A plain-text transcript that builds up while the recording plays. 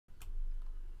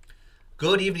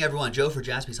Good evening, everyone. Joe for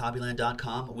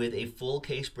JaspysHobbyland.com with a full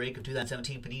case break of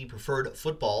 2017 Panini Preferred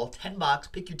Football. 10 box,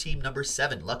 pick your team number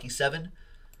 7. Lucky 7.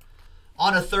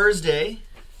 On a Thursday,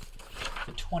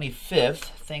 the 25th.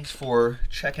 Thanks for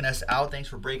checking us out. Thanks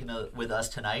for breaking with us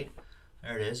tonight.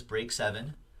 There it is, break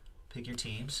 7. Pick your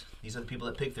teams. These are the people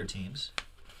that pick their teams.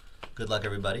 Good luck,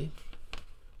 everybody.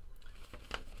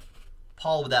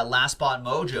 Paul with that last spot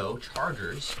mojo.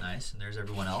 Chargers. Nice. And there's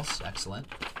everyone else. Excellent.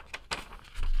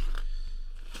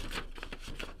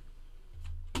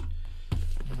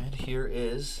 And here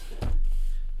is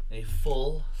a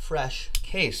full, fresh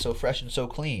case. So fresh and so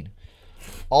clean.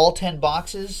 All 10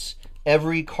 boxes.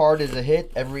 Every card is a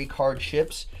hit. Every card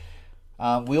ships.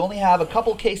 We only have a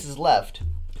couple cases left.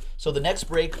 So the next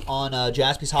break on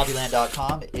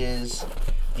JaspysHobbyland.com is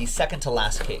the second to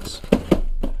last case.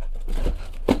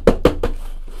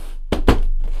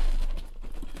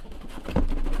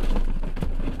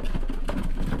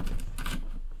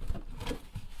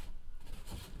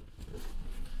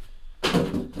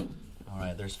 All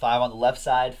right, there's 5 on the left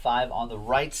side, 5 on the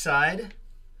right side.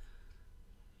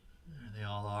 There they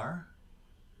all are.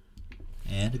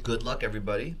 And good luck,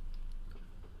 everybody.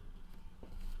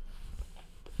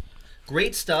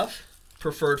 Great stuff.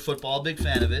 Preferred Football. Big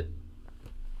fan of it.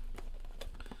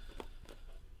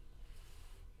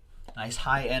 Nice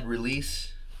high-end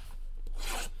release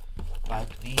by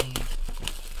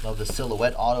Panini. Love the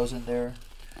silhouette autos in there.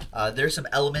 There's some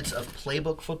elements of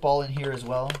playbook football in here as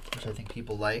well, which I think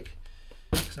people like.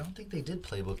 Because I don't think they did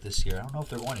playbook this year. I don't know if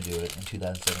they're going to do it in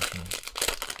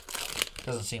 2017.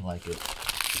 Doesn't seem like it.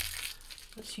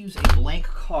 Let's use a blank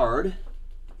card.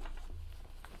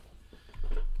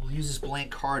 We'll use this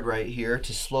blank card right here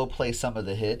to slow play some of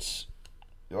the hits.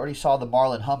 We already saw the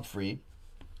Marlon Humphrey.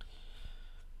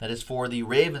 That is for the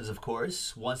Ravens, of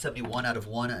course. 171 out of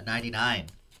 199.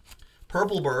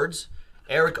 Purple Birds.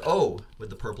 Eric O. with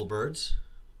the Purple Birds.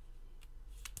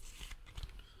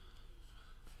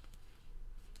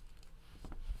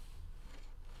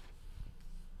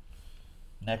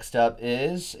 Next up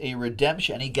is a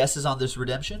redemption. Any guesses on this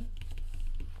redemption?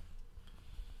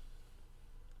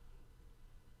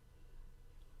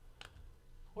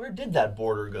 Where did that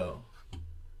border go?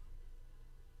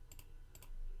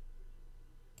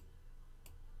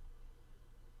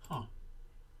 Huh. I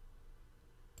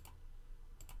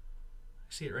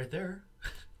see it right there.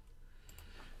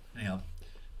 Anyhow.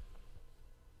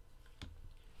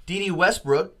 D.D.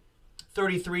 Westbrook,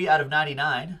 33 out of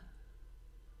 99.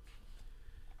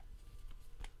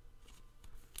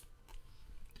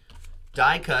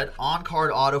 Die cut,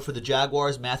 on-card auto for the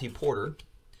Jaguars, Matthew Porter.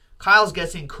 Kyle's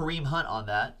guessing Kareem Hunt on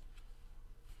that.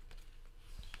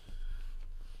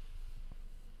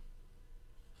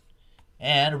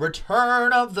 And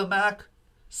return of the Mac.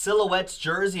 Silhouettes,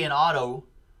 jersey, and auto.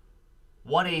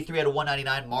 183 out of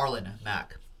 199, Marlon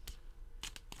Mac.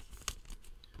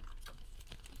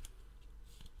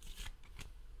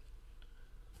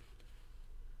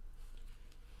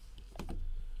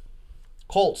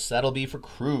 Colts, that'll be for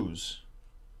Cruz.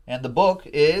 And the book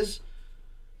is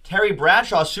Terry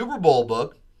Bradshaw Super Bowl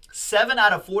book, 7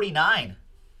 out of 49.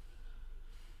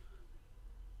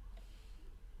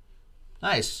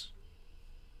 Nice.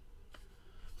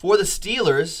 For the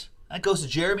Steelers, that goes to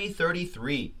Jeremy,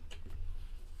 33.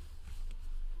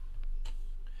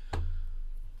 I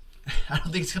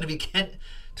don't think it's going to be Kent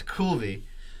Tekulve,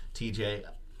 TJ.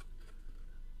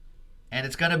 And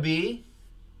it's going to be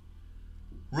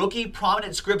Rookie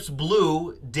Prominent Scripts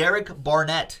Blue, Derek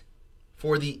Barnett.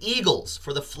 For the Eagles,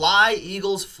 for the Fly,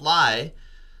 Eagles Fly.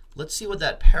 Let's see what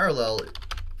that parallel.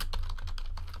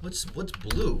 What's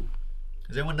blue?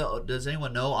 Does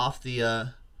anyone know off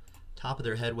the top of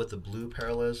their head what the blue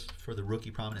parallel is for the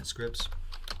Rookie Prominent Scripts?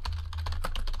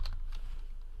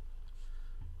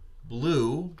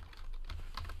 Blue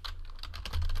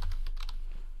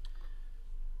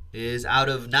is out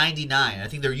of 99. I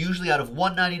think they're usually out of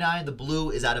 199. The blue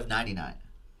is out of 99.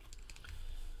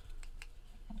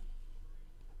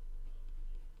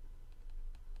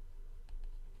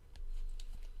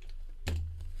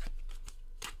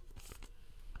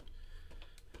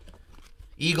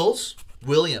 Eagles,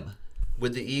 William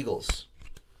with the Eagles.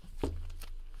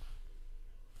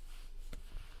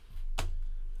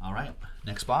 All right,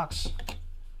 next box.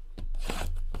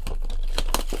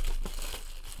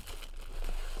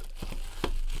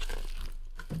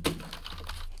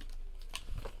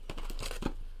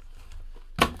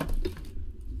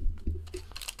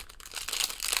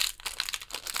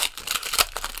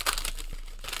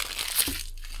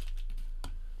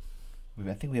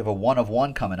 I think we have a 1 of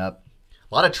 1 coming up.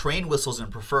 A lot of train whistles in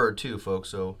preferred too, folks,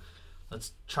 so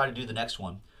let's try to do the next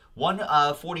one.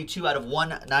 142 out of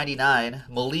 199,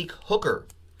 Malik Hooker.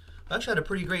 Actually had a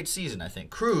pretty great season, I think.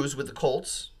 Cruz with the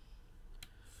Colts.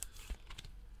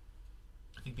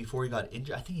 I think before he got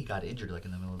injured, I think he got injured like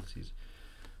in the middle of the season.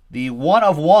 The 1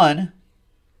 of 1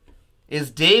 is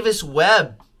Davis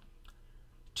Webb.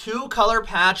 2-color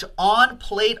patch on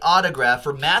plate autograph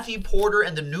for Matthew Porter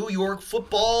and the New York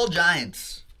Football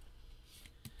Giants.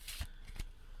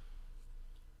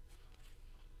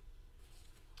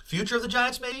 Future of the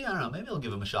Giants, maybe? I don't know. Maybe they'll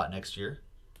give him a shot next year.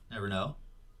 Never know.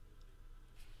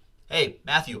 Hey,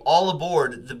 Matthew, all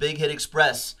aboard the Big Hit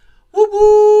Express. Whoop,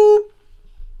 whoop.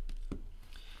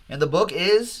 And the book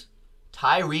is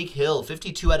Tyreek Hill,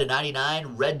 52 out of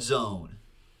 99, Red Zone.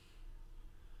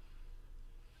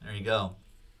 There you go.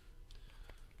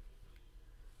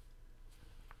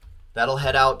 That'll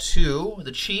head out to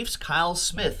the Chiefs. Kyle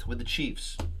Smith with the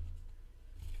Chiefs.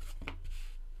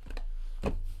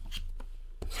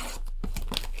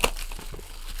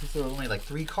 There are only like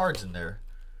 3 cards in there.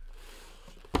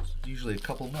 Usually a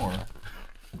couple more.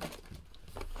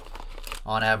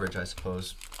 On average, I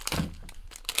suppose.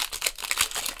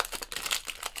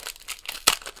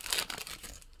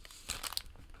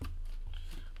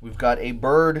 We've got a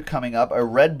bird coming up, a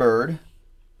red bird.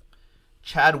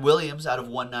 Chad Williams out of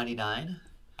 199.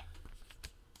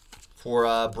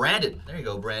 For Brandon. There you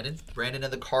go, Brandon. Brandon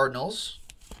and the Cardinals.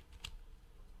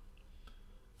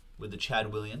 With the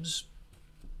Chad Williams.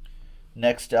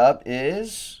 Next up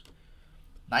is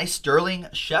nice Sterling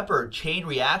Shepard chain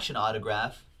reaction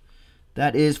autograph.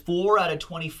 That is 4 out of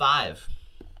 25.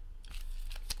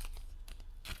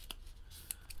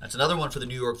 That's another one for the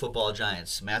New York Football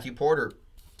Giants. Matthew Porter.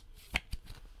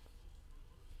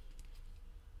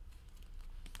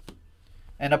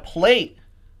 And a plate.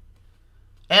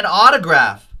 An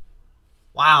autograph.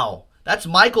 Wow. That's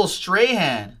Michael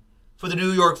Strahan for the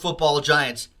New York Football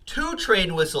Giants. 2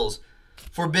 train whistles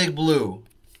for Big Blue.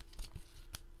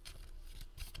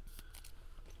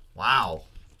 Wow.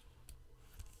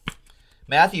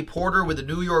 Matthew Porter with the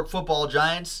New York Football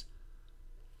Giants.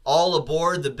 All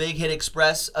aboard the Big Hit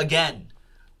Express again.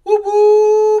 Whoop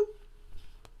whoop.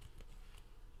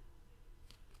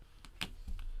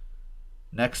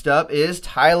 Next up is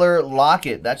Tyler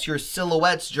Lockett. That's your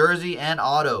Silhouettes jersey and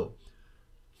auto.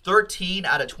 13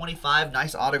 out of 25.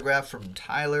 Nice autograph from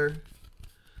Tyler.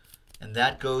 And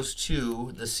that goes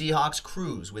to the Seahawks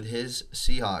Cruz with his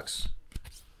Seahawks.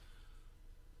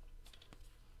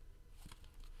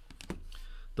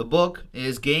 The book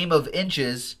is Game of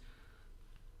Inches.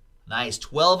 Nice.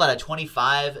 12 out of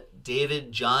 25.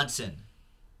 David Johnson.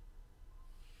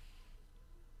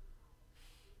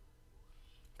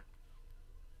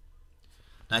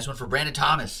 Nice one for Brandon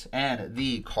Thomas and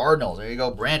the Cardinals. There you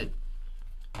go, Brandon.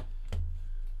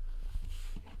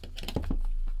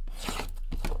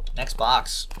 Next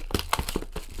box.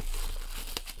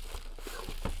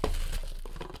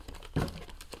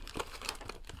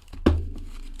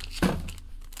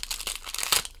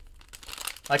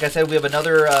 Like I said, we have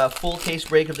another full case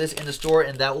break of this in the store,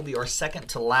 and that will be our second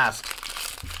to last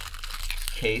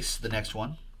case, the next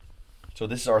one. So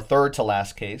this is our third to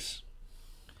last case.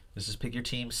 This is Pick Your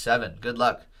Team 7. Good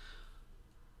luck.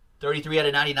 33 out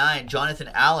of 99, Jonathan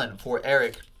Allen for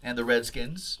Eric and the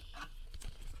Redskins.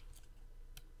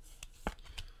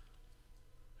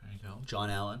 There you go, John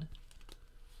Allen.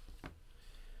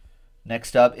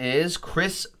 Next up is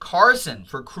Chris Carson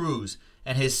for Cruz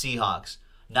and his Seahawks.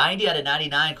 90 out of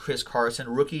 99, Chris Carson,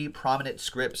 rookie prominent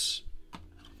scripts.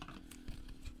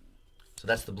 So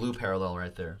that's the blue parallel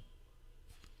right there.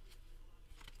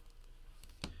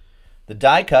 The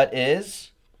die cut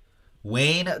is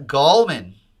Wayne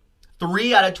Gallman.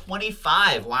 3 out of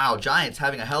 25. Wow, Giants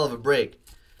having a hell of a break.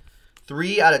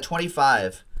 3 out of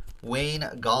 25. Wayne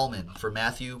Gallman for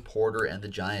Matthew Porter and the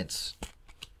Giants.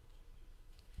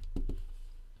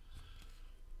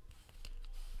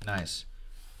 Nice.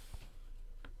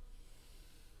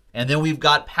 And then we've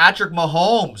got Patrick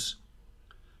Mahomes.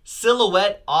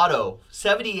 Silhouette auto.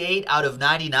 78 out of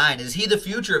 99. Is he the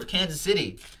future of Kansas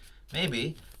City?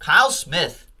 Maybe. Kyle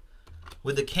Smith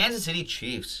with the Kansas City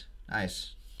Chiefs.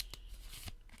 Nice.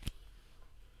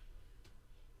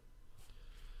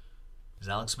 Is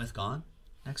Alex Smith gone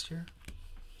next year?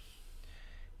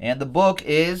 And the book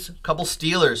is a couple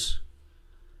Steelers.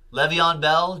 Le'Veon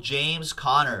Bell, James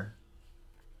Conner.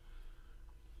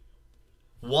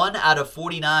 1 out of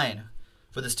 49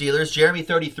 for the Steelers. Jeremy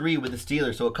 33 with the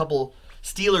Steelers. So a couple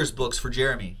Steelers books for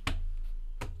Jeremy.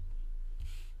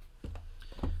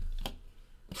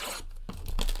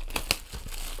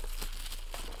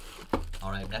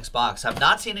 All right, next box. I've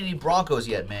not seen any Broncos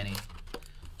yet, Manny.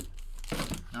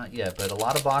 Not yet, but a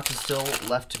lot of boxes still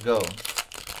left to go.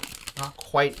 Not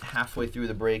quite halfway through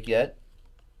the break yet.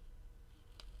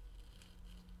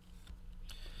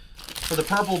 For the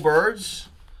Purple Birds,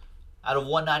 out of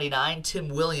 199, Tim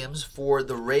Williams for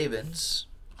the Ravens.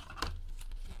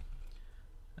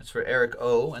 That's for Eric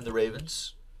O. and the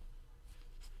Ravens.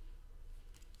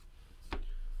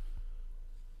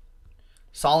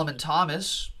 Solomon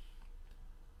Thomas,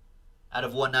 out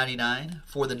of 199,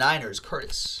 for the Niners,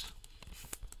 Curtis.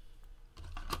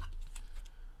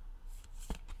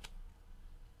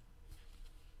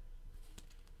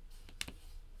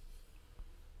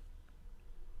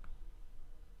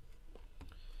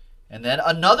 And then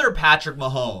another Patrick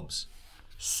Mahomes.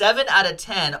 7 out of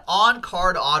 10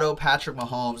 on-card auto Patrick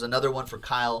Mahomes. Another one for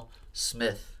Kyle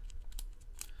Smith.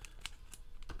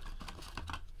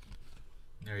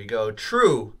 There you go.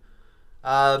 True.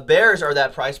 Bears are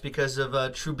that price because of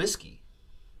Trubisky.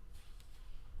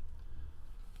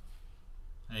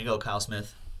 There you go, Kyle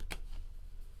Smith.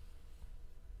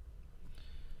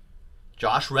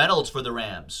 Josh Reynolds for the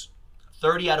Rams.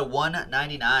 30 out of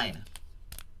 199.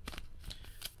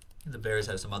 The Bears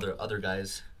have some other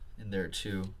guys in there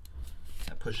too.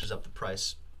 That pushes up the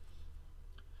price.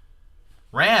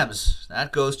 Rams,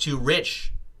 that goes to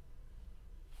Rich.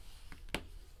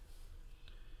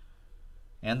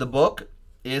 And the book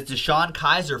is Deshaun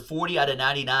Kaiser, 40 out of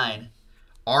 99.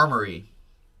 Armory.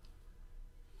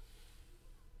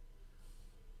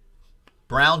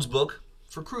 Browns book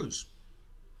for Cruz.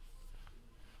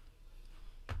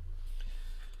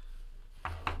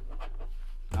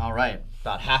 All right.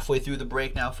 About halfway through the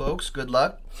break now, folks. Good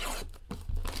luck.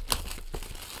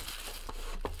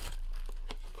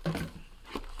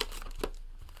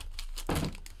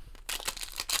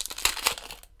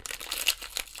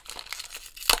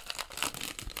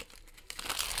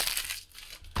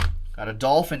 Got a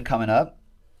Dolphin coming up.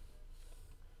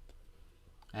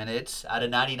 And it's out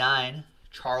of 99,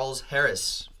 Charles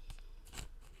Harris.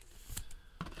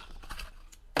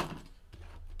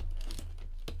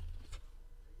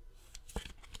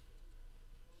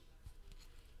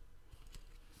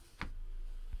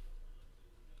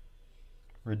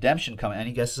 Redemption coming.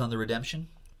 Any guesses on the redemption?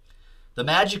 The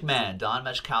Magic Man, Don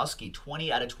Mechkowski,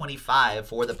 20 out of 25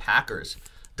 for the Packers.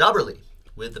 Dubberly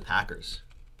with the Packers.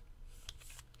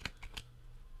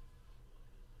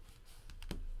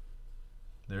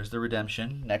 There's the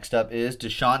redemption. Next up is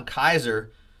Deshaun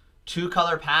Kaiser,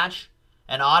 2-color patch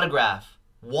and autograph.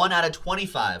 1 out of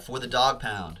 25 for the Dog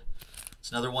Pound.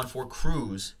 It's another one for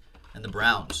Cruz and the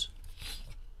Browns.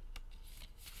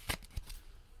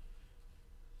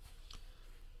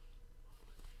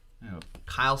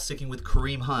 Kyle sticking with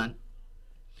Kareem Hunt.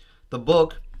 The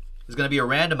book is going to be a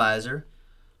randomizer.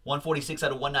 146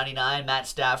 out of 199, Matt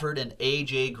Stafford and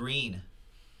A.J. Green.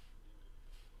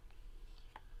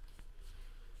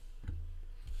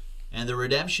 And the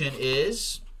redemption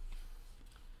is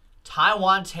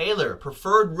Taiwan Taylor,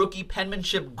 preferred rookie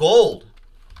penmanship gold.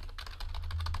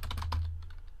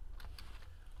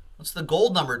 What's the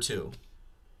gold number to?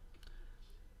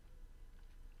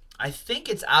 I think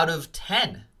it's out of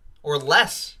 10 or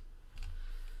less.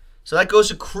 So that goes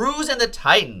to Cruz and the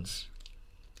Titans.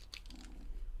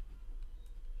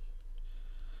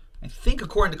 I think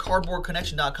according to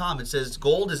cardboardconnection.com, it says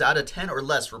gold is out of 10 or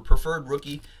less for preferred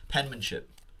rookie penmanship.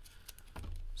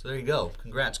 So there you go.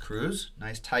 Congrats, Cruz.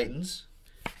 Nice Titans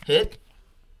hit.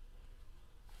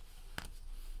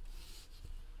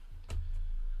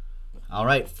 All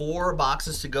right, 4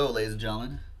 boxes to go, ladies and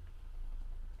gentlemen.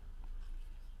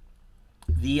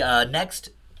 The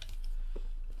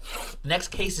next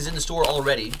case is in the store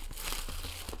already.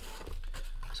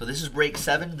 So this is break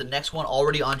 7. The next one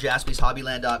already on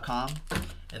JaspysHobbyland.com.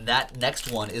 And that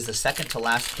next one is the second to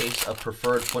last case of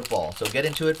preferred football. So get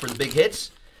into it for the big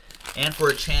hits and for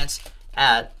a chance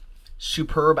at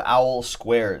Superb Owl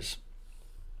Squares.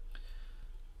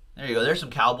 There you go. There's some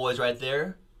Cowboys right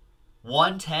there.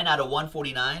 110 out of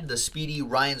 149. The speedy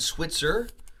Ryan Switzer.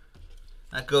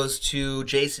 That goes to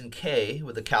Jason K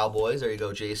with the Cowboys. There you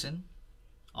go, Jason.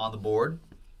 On the board.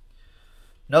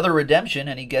 Another redemption.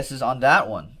 Any guesses on that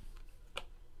one?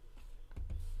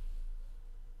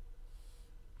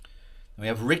 We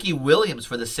have Ricky Williams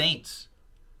for the Saints.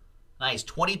 Nice.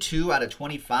 22 out of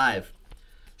 25.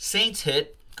 Saints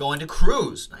hit going to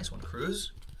Cruz. Nice one,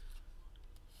 Cruz.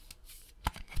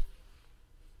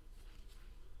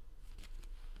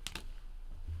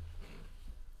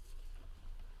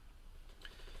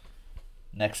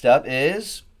 Next up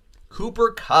is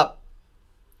Cooper Kupp.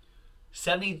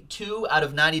 72 out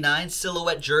of 99.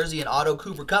 Silhouette jersey and auto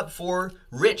Cooper Kupp for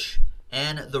Rich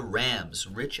and the Rams.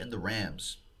 Rich and the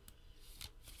Rams.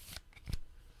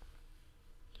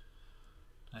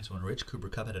 Nice one, Rich. Cooper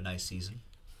Kupp had a nice season.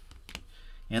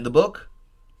 And the book?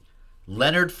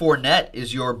 Leonard Fournette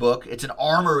is your book. It's an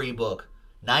Armory book.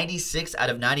 96 out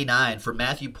of 99 for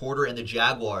Matthew Porter and the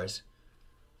Jaguars.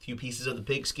 A few pieces of the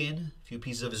pigskin. A few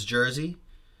pieces of his jersey.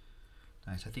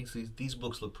 Nice. I think these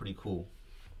books look pretty cool.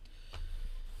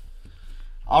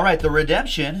 All right, the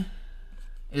redemption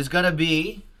is going to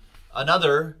be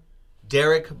another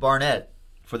Derek Barnett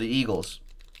for the Eagles.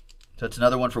 So it's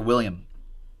another one for William.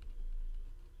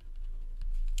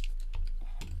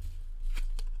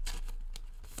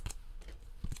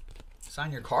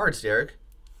 Sign your cards, Derek.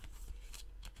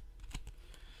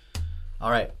 All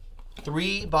right,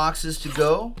 3 boxes to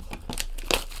go.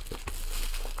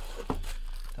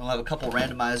 I'll have a couple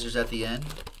randomizers at the end.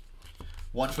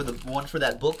 One for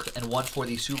that book and one for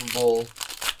the Super Bowl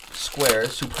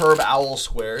squares, superb owl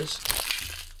squares.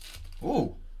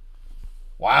 Ooh,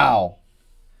 wow!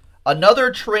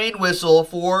 Another train whistle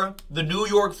for the New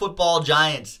York Football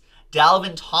Giants.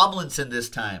 Dalvin Tomlinson this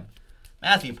time.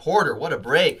 Matthew Porter, what a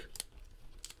break!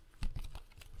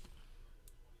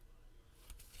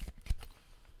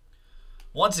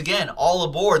 Once again, all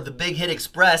aboard the Big Hit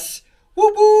Express.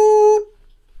 Whoop whoop!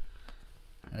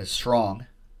 That is strong.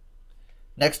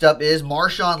 Next up is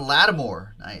Marshawn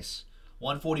Lattimore. Nice.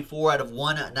 144 out of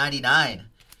 199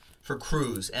 for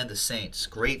Cruz and the Saints.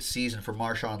 Great season for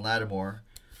Marshawn Lattimore.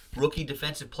 Rookie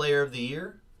Defensive Player of the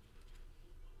Year?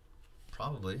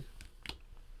 Probably.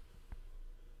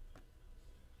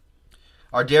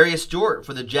 Ardarius Stewart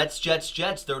for the Jets.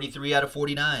 33 out of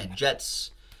 49.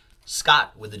 Jets.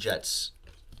 Scott with the Jets.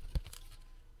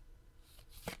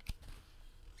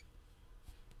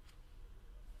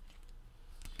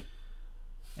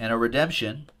 And a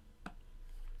redemption.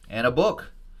 And a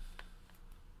book.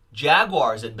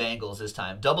 Jaguars and Bengals this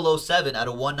time. 007 out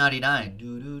of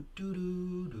 199.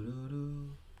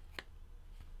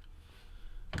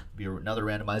 Be another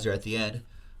randomizer at the end.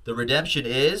 The redemption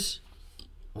is...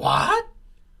 What?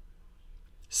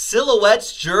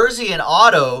 Silhouettes, jersey, and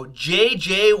auto.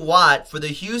 J.J. Watt for the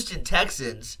Houston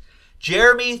Texans.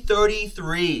 Jeremy,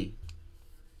 33.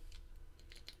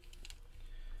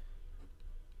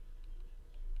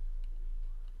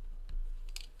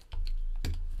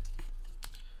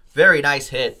 Very nice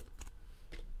hit.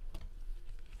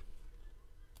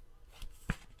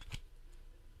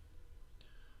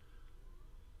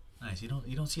 Nice. You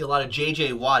don't see a lot of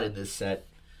J.J. Watt in this set.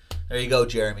 There you go,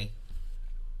 Jeremy.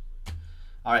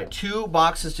 All right, 2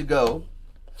 boxes to go.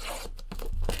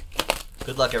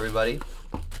 Good luck, everybody.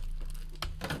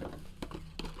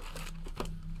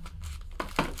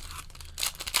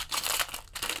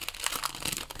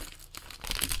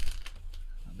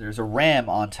 There's a Ram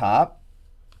on top.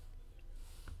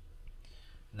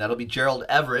 And that'll be Gerald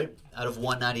Everett out of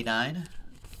 199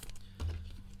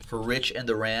 for Rich and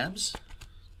the Rams.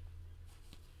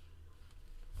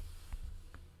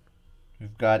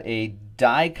 We've got a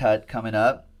die cut coming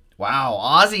up. Wow,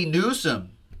 Ozzie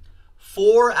Newsome.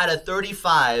 4 out of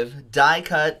 35 die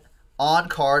cut on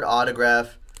card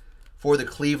autograph for the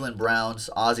Cleveland Browns,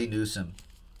 Ozzie Newsome.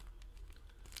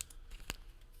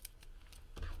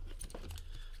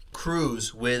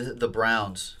 Cruz with the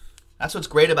Browns. That's what's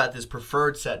great about this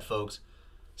preferred set, folks.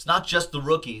 It's not just the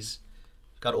rookies.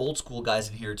 We've got old school guys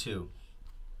in here too.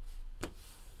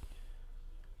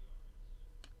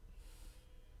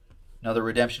 Another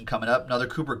redemption coming up. Another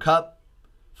Cooper Kupp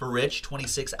for Rich.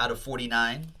 26 out of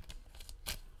 49.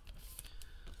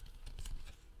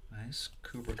 Nice.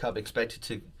 Cooper Kupp expected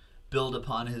to build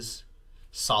upon his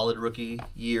solid rookie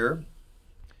year.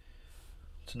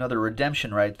 It's another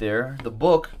redemption right there. The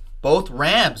book. Both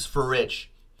Rams for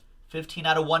Rich. 15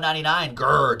 out of 199.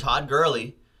 Grr, Todd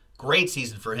Gurley. Great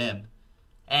season for him.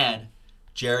 And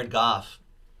Jared Goff.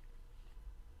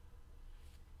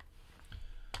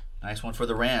 Nice one for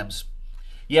the Rams.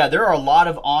 Yeah, there are a lot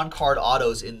of on-card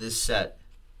autos in this set.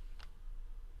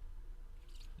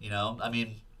 You know, I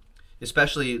mean,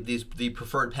 especially the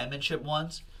preferred penmanship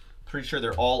ones. Pretty sure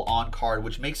they're all on-card,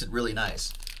 which makes it really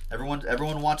nice.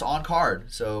 Everyone wants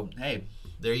on-card. So, hey,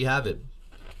 there you have it.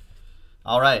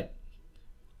 All right.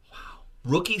 Wow.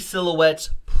 Rookie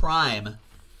Silhouettes Prime.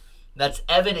 That's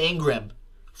Evan Ingram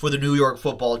for the New York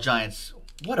Football Giants.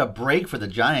 What a break for the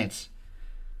Giants.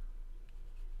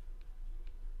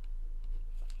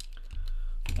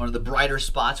 One of the brighter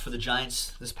spots for the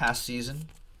Giants this past season.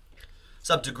 What's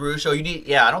up,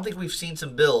 DeGrusho? I don't think we've seen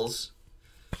some Bills.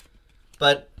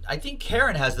 But I think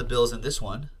Karen has the Bills in this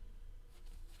one.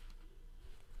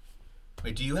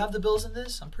 Wait, do you have the Bills in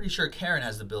this? I'm pretty sure Karen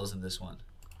has the Bills in this one.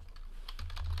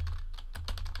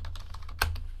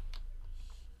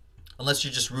 Unless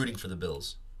you're just rooting for the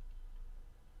Bills.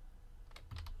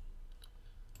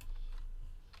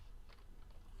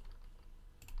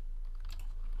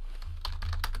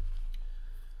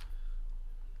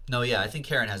 No, yeah, I think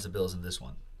Karen has the Bills in this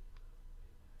one.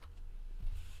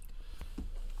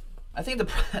 I think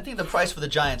the price for the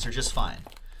Giants are just fine.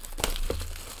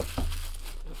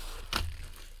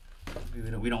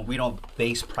 We don't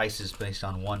base prices based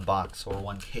on one box or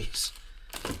one case.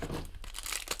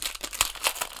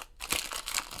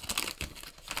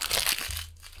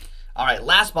 All right,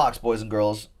 last box, boys and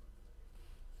girls.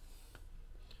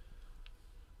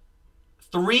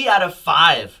 3 out of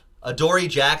 5. Adoree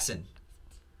Jackson.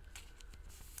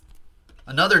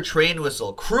 Another train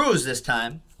whistle. Cruz this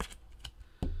time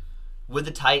with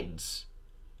the Titans.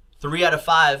 3 out of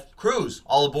 5. Cruz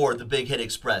all aboard the Big Hit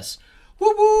Express.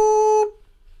 Whoop whoop.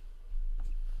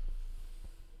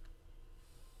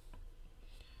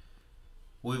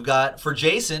 We've got, for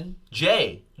Jason,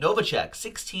 Jay Novacek,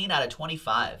 16 out of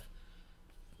 25.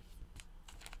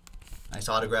 Nice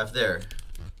autograph there.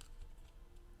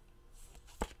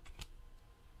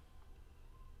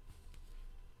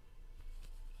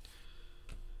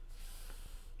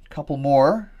 Couple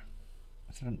more.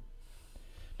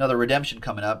 Another redemption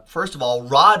coming up. First of all,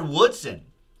 Rod Woodson.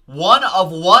 1 of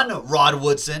 1 Rod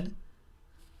Woodson.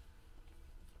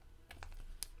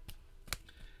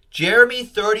 Jeremy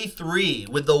 33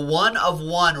 with the 1 of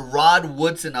 1 Rod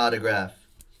Woodson autograph.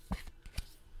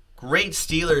 Great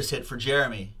Steelers hit for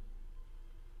Jeremy.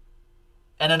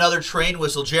 And another train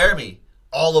whistle. Jeremy,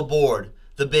 all aboard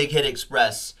the Big Hit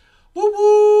Express. Whoop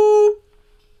whoop.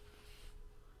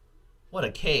 What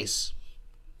a case.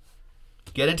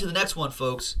 Get into the next one,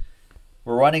 folks.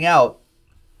 We're running out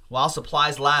while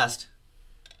supplies last.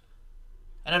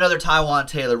 And another Taiwan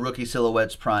Taylor rookie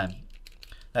silhouettes prime.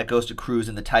 That goes to Cruz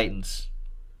and the Titans.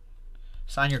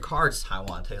 Sign your cards,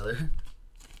 Taiwan Taylor.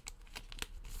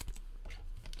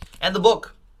 And the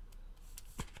book.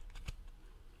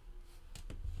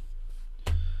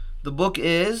 The book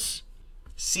is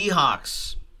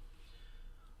Seahawks.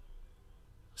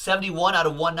 71 out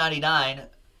of 199.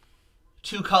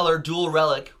 2-color dual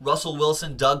relic. Russell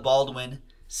Wilson, Doug Baldwin,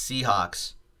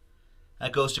 Seahawks.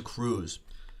 That goes to Cruz.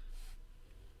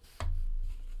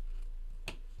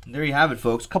 And there you have it,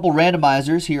 folks. Couple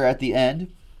randomizers here at the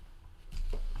end.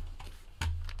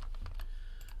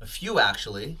 A few,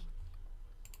 actually.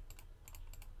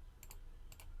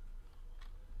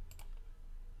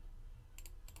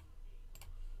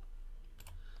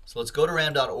 So let's go to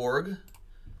ram.org.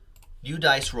 New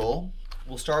dice roll.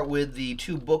 We'll start with the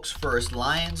 2 books first.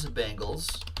 Lions,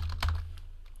 Bengals.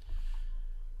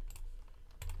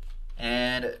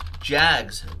 And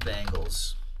Jags,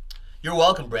 Bengals. You're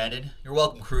welcome, Brandon. You're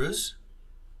welcome, Cruz.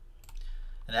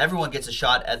 And everyone gets a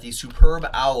shot at the Superb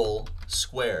Owl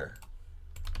square.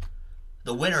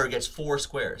 The winner gets 4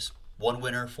 squares. 1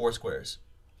 winner, 4 squares.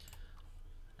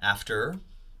 After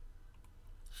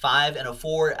 5 and a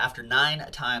 4, after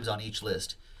 9 times on each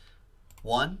list.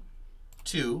 1,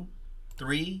 2,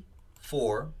 3,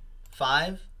 4,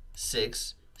 5,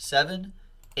 6, 7,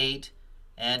 8,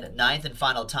 and 9th and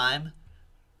final time.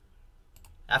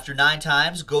 After 9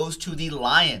 times, goes to the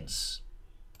Lions.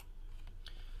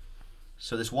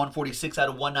 So this 146 out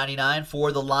of 199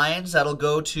 for the Lions. That'll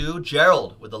go to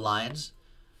Gerald with the Lions.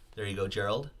 There you go,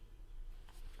 Gerald.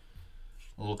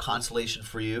 A little consolation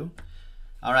for you.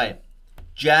 All right.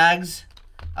 Jags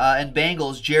and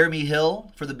Bengals. Jeremy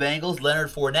Hill for the Bengals.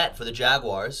 Leonard Fournette for the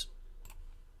Jaguars.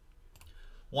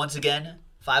 Once again,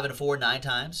 5 and a 4, 9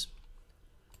 times.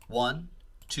 1,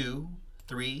 2,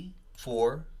 3,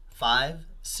 4, 5,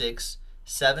 6,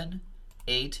 7,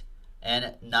 8,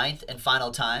 and 9th and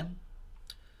final time.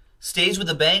 Stays with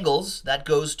the Bengals. That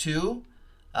goes to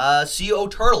CO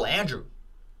Turtle, Andrew.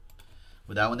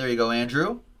 With that one, there you go,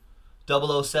 Andrew.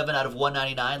 007 out of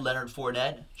 199, Leonard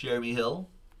Fournette, Jeremy Hill.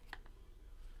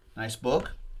 Nice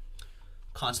book.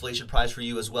 Consolation prize for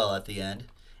you as well at the end.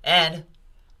 And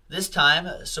this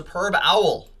time, Superb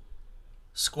Owl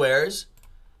squares.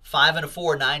 5 and a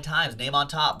 4, 9 times. Name on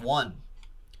top. 1,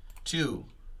 2,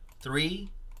 3,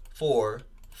 4,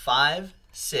 5,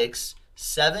 6,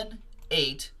 7,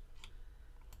 8,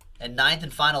 and 9th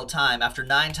and final time. After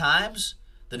 9 times,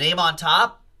 the name on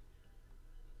top.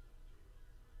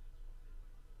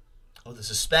 Oh, the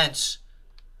suspense.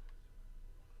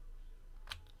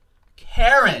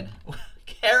 Karen.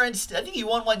 Karen, I think you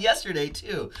won one yesterday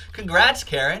too. Congrats,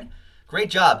 Karen. Great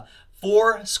job.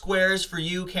 4 squares for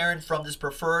you, Karen, from this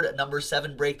preferred number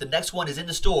 7 break. The next one is in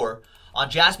the store on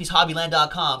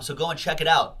JaspysHobbyland.com, so go and check it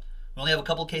out. We only have a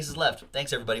couple cases left.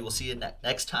 Thanks, everybody. We'll see you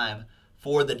next time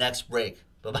for the next break.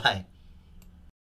 Bye-bye.